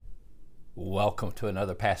Welcome to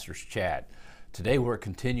another Pastor's Chat. Today we're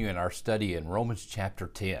continuing our study in Romans chapter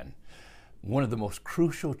 10, one of the most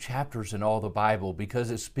crucial chapters in all the Bible because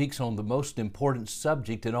it speaks on the most important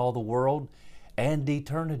subject in all the world and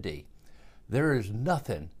eternity. There is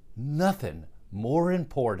nothing more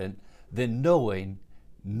important than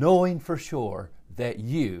knowing for sure that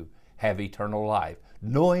you have eternal life,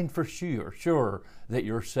 knowing for sure that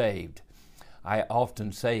you're saved. I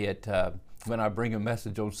often say it when I bring a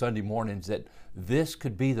message on Sunday mornings that this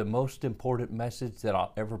could be the most important message that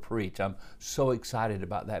I'll ever preach. I'm so excited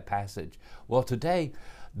about that passage. Well, today,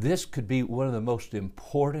 this could be one of the most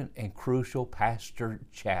important and crucial pastor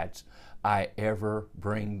chats I ever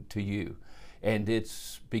bring to you. And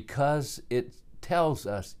it's because it tells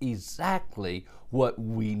us exactly what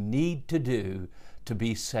we need to do to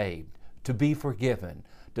be saved, to be forgiven,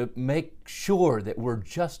 to make sure that we're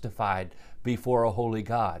justified before a holy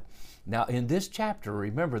God. Now, in this chapter,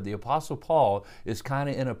 remember, the Apostle Paul is kind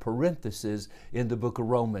of in a parenthesis in the book of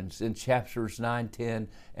Romans in chapters 9, 10,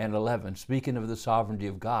 and 11, speaking of the sovereignty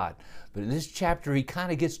of God. But in this chapter, he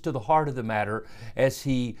kind of gets to the heart of the matter as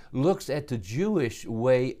he looks at the Jewish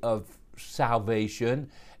way of salvation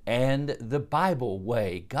and the Bible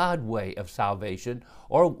way, God way of salvation,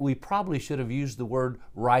 or we probably should have used the word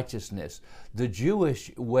righteousness. The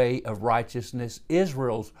Jewish way of righteousness,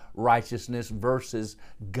 Israel's righteousness versus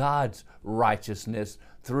God's righteousness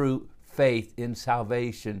through faith in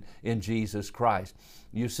salvation in Jesus Christ.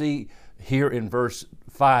 You see here in verse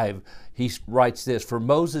 5, he writes this, "For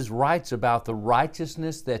Moses writes about the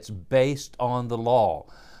righteousness that's based on the law,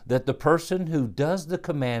 that the person who does the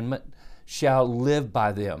commandment shall live by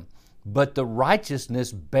them. But the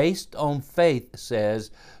righteousness based on faith says,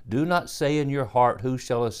 do not say in your heart, who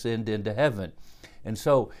shall ascend into heaven?" And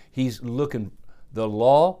so he's looking the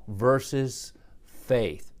law versus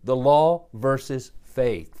faith. The law versus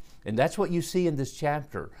faith. And that's what you see in this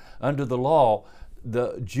chapter. Under the law,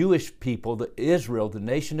 the Jewish people, the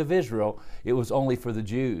nation of Israel, it was only for the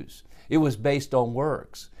Jews. It was based on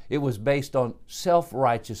works. It was based on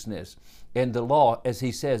self-righteousness. And the law, as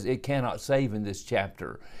he says, it cannot save in this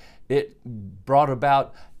chapter. It brought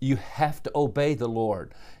about, you have to obey the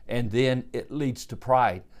Lord, and then it leads to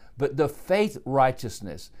pride. But the faith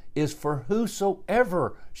righteousness is for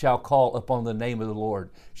whosoever shall call upon the name of the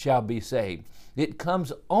Lord shall be saved. It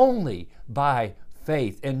comes only by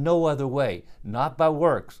faith and no other way, not by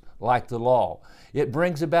works like the law. It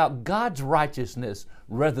brings about God's righteousness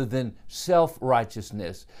rather than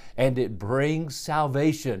self-righteousness. And it brings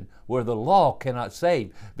salvation where the law cannot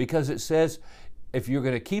save, because it says if you're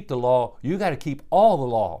going to keep the law, you got to keep all the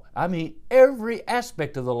law. I mean, every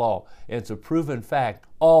aspect of the law. And it's a proven fact.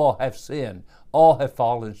 All have sinned. All have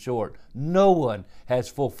fallen short. No one has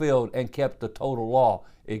fulfilled and kept the total law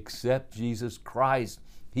except Jesus Christ.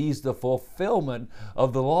 He's the fulfillment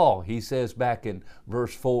of the law, he says back in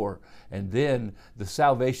verse 4. And then the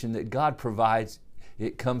salvation that God provides,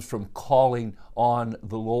 it comes from calling on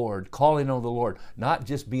the Lord, not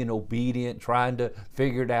just being obedient, trying to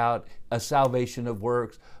figure it out, a salvation of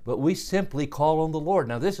works, but we simply call on the Lord.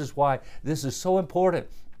 Now, this is why this is so important.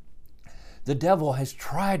 The devil has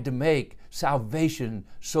tried to make salvation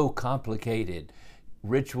so complicated.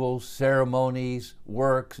 Rituals, ceremonies,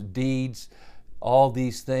 works, deeds, all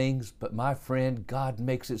these things, but my friend, God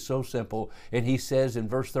makes it so simple. And he says in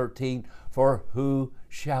verse 13, "For who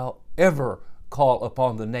shall ever call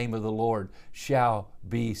upon the name of the Lord shall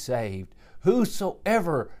be saved."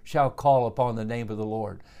 Whosoever shall call upon the name of the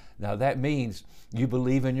Lord. Now that means you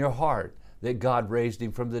believe in your heart that God raised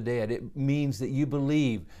him from the dead. It means that you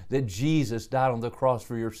believe that Jesus died on the cross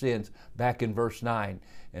for your sins back in verse 9.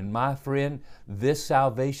 And my friend, this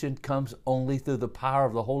salvation comes only through the power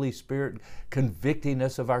of the Holy Spirit convicting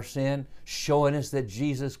us of our sin, showing us that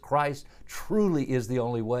Jesus Christ truly is the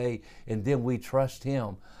only way, and then we trust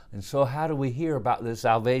him. And so how do we hear about this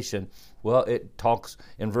salvation? Well, it talks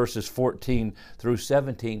in verses 14 through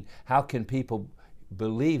 17. How can people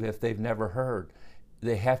believe if they've never heard?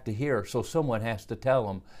 They have to hear, so someone has to tell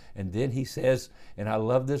them. And then he says, and I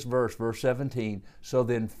love this verse, verse 17, "So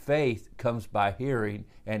then faith comes by hearing,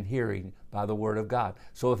 and hearing by the word of God."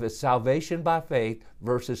 So if it's salvation by faith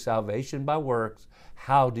versus salvation by works,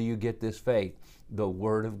 how do you get this faith? The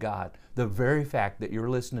word of God. The very fact that you're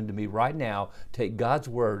listening to me right now, take God's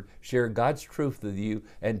word, share God's truth with you,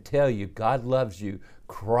 and tell you God loves you.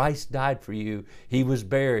 Christ died for you. He was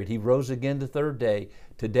buried. He rose again the third day.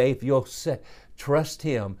 Today, if you'll trust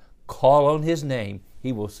him, call on his name,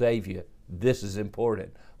 he will save you. This is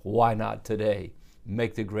important. Why not today?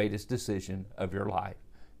 Make the greatest decision of your life.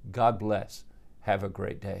 God bless. Have a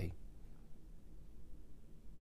great day.